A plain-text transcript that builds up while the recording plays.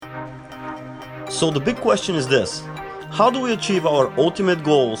So the big question is this: how do we achieve our ultimate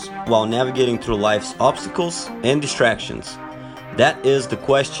goals while navigating through life's obstacles and distractions? That is the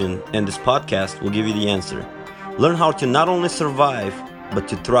question, and this podcast will give you the answer. Learn how to not only survive, but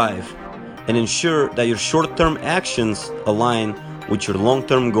to thrive, and ensure that your short-term actions align with your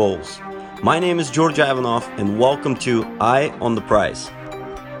long-term goals. My name is George Ivanov, and welcome to Eye on the Prize.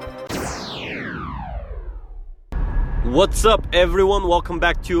 What's up, everyone? Welcome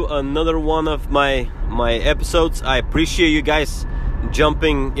back to another one of my episodes. I appreciate you guys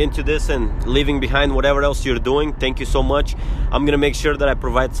jumping into this and leaving behind whatever else you're doing. Thank you so much. I'm gonna make sure that I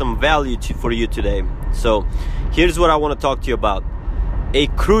provide some value for you today. So here's what I want to talk to you about: a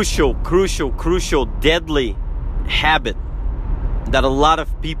crucial, deadly habit that a lot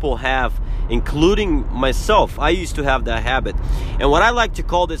of people have, including myself. I used to have that habit, and what I like to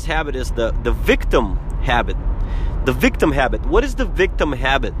call this habit is the victim habit. The victim habit. What is the victim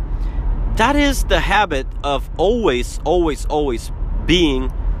habit? That is the habit of always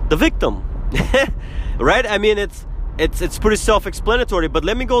being the victim. Right? I mean, it's pretty self-explanatory, but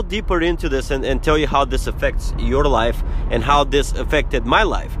let me go deeper into this and tell you how this affects your life and how this affected my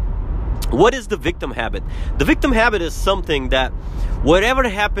life. What is the victim habit? The victim habit is something that whatever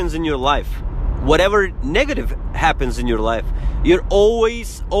happens in your life, whatever negative happens in your life, you're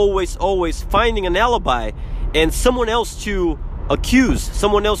always finding an alibi and someone else to accuse,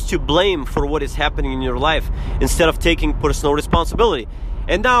 someone else to blame for what is happening in your life, instead of taking personal responsibility.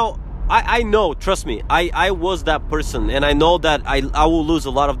 And now I know, trust me, I was that person, and I know that I will lose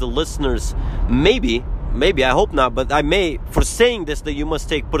a lot of the listeners, maybe, I hope not, but I may, for saying this, that you must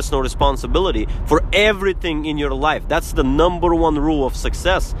take personal responsibility for everything in your life. That's the number one rule of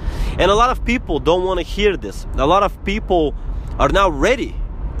success. And a lot of people don't want to hear this. A lot of people are now ready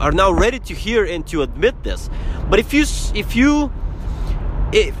to hear and to admit this. But if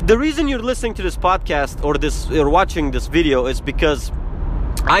the reason you're listening to this podcast or watching this video is because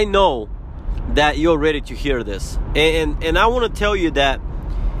I know that you're ready to hear this, and I want to tell you that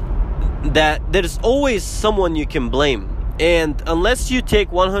there's always someone you can blame. And unless you take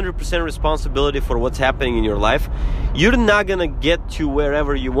 100% responsibility for what's happening in your life, you're not gonna get to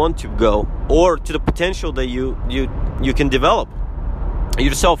wherever you want to go, or to the potential that you can develop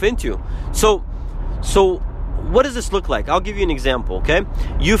yourself into. So what does this look like? I'll give you an example, okay?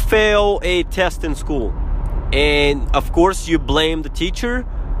 You fail a test in school, and of course you blame the teacher,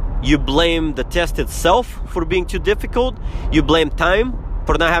 you blame the test itself for being too difficult, you blame time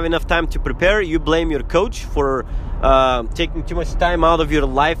for not having enough time to prepare, you blame your coach for taking too much time out of your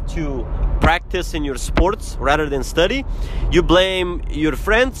life to practice in your sports rather than study, you blame your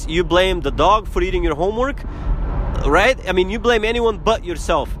friends, you blame the dog for eating your homework, right? I mean, you blame anyone but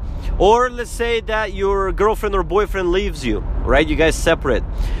yourself. Or let's say that your girlfriend or boyfriend leaves you, right? You guys separate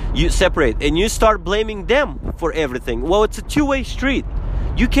and you start blaming them for everything. Well, it's a two-way street.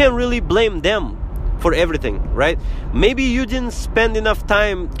 You can't really blame them for everything, right? Maybe you didn't spend enough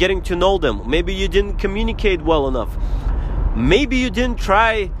time getting to know them. Maybe you didn't communicate well enough. Maybe you didn't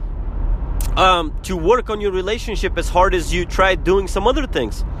try to work on your relationship as hard as you tried doing some other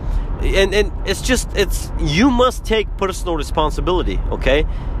things. And it's you must take personal responsibility, okay?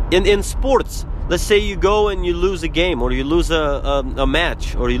 In sports, let's say you go and you lose a game, or you lose a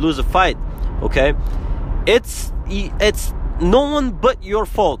match, or you lose a fight, okay? It's no one but your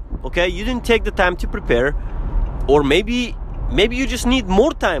fault, okay? You didn't take the time to prepare, or maybe you just need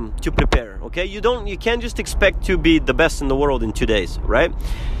more time to prepare, okay? You can't just expect to be the best in the world in 2 days, right?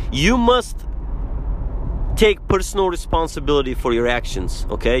 You must take personal responsibility for your actions,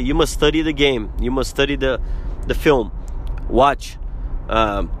 okay? You must study the game, you must study the film, watch,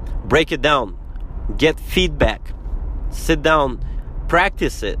 break it down, get feedback, sit down,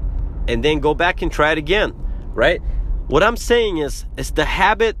 practice it, and then go back and try it again, right? What I'm saying is the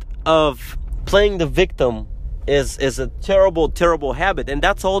habit of playing the victim is a terrible habit, and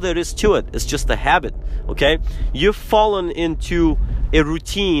that's all there is to it. It's just a habit, okay? You've fallen into a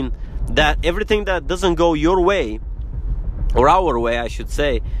routine that everything that doesn't go your way, or our way, I should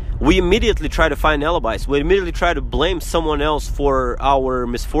say, we immediately try to find alibis. We immediately try to blame someone else for our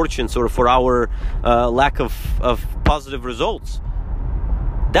misfortunes or for our lack of positive results.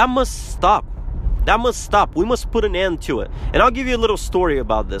 That must stop. We must put an end to it. And I'll give you a little story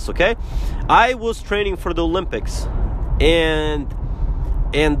about this, okay? I was training for the Olympics, and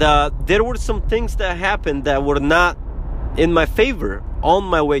there were some things that happened that were not in my favor on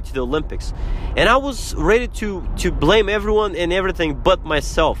my way to the Olympics, and I was ready to blame everyone and everything but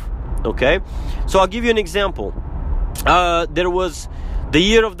myself, okay? So I'll give you an example. There was the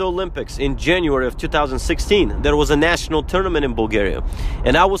year of the Olympics, in January of 2016, there was a national tournament in Bulgaria.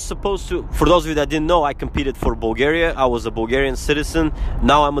 And I was supposed to, for those of you that didn't know, I competed for Bulgaria. I was a Bulgarian citizen.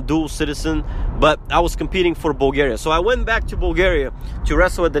 Now I'm a dual citizen, but I was competing for Bulgaria. So I went back to Bulgaria to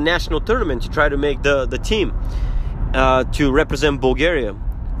wrestle at the national tournament to try to make the team to represent Bulgaria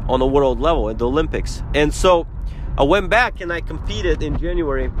on a world level at the Olympics. And so I went back and I competed in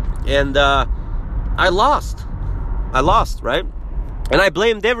January, and I lost, right? And I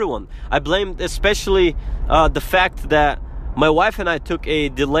blamed everyone. I blamed especially the fact that my wife and I took a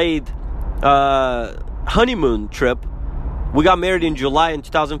delayed honeymoon trip. We got married in July in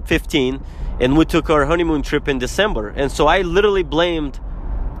 2015, and we took our honeymoon trip in December. And so I literally blamed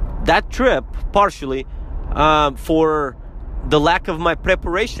that trip partially for the lack of my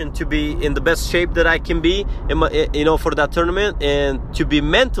preparation to be in the best shape that I can be, for that tournament, and to be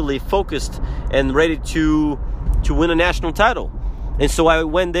mentally focused and ready to win a national title. And so I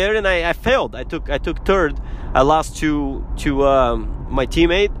went there and I failed. I took third. I lost to my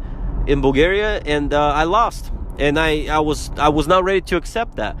teammate in Bulgaria, and I lost. And I was not ready to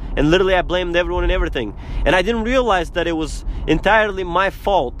accept that. And literally I blamed everyone and everything. And I didn't realize that it was entirely my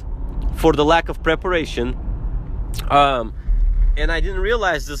fault for the lack of preparation. And I didn't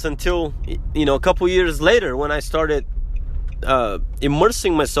realize this until a couple years later, when I started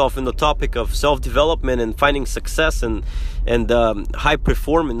immersing myself in the topic of self-development and finding success and high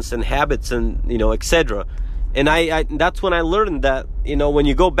performance and habits and etc. And I that's when I learned that when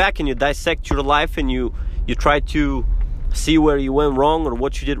you go back and you dissect your life and you try to see where you went wrong or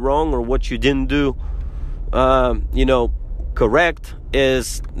what you did wrong or what you didn't do correct,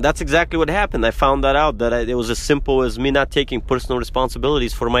 that's exactly what happened. I found that out, that it was as simple as me not taking personal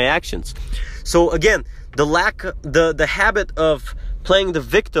responsibilities for my actions. So again, the habit of playing the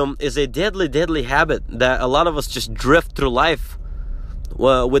victim is a deadly habit that a lot of us just drift through life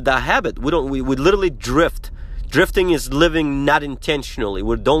with that habit. We literally drift. Drifting is living not intentionally.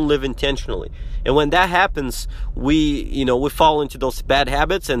 We don't live intentionally. And when that happens, we fall into those bad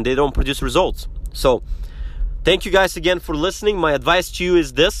habits and they don't produce results. So thank you guys again for listening. My advice to you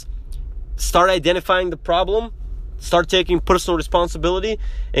is this: start identifying the problem, start taking personal responsibility,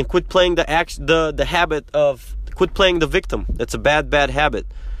 and quit playing quit playing the victim. That's a bad habit.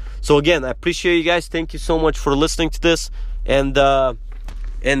 So again, I appreciate you guys. Thank you so much for listening to this, and we'll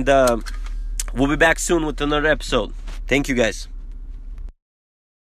be back soon with another episode. Thank you guys.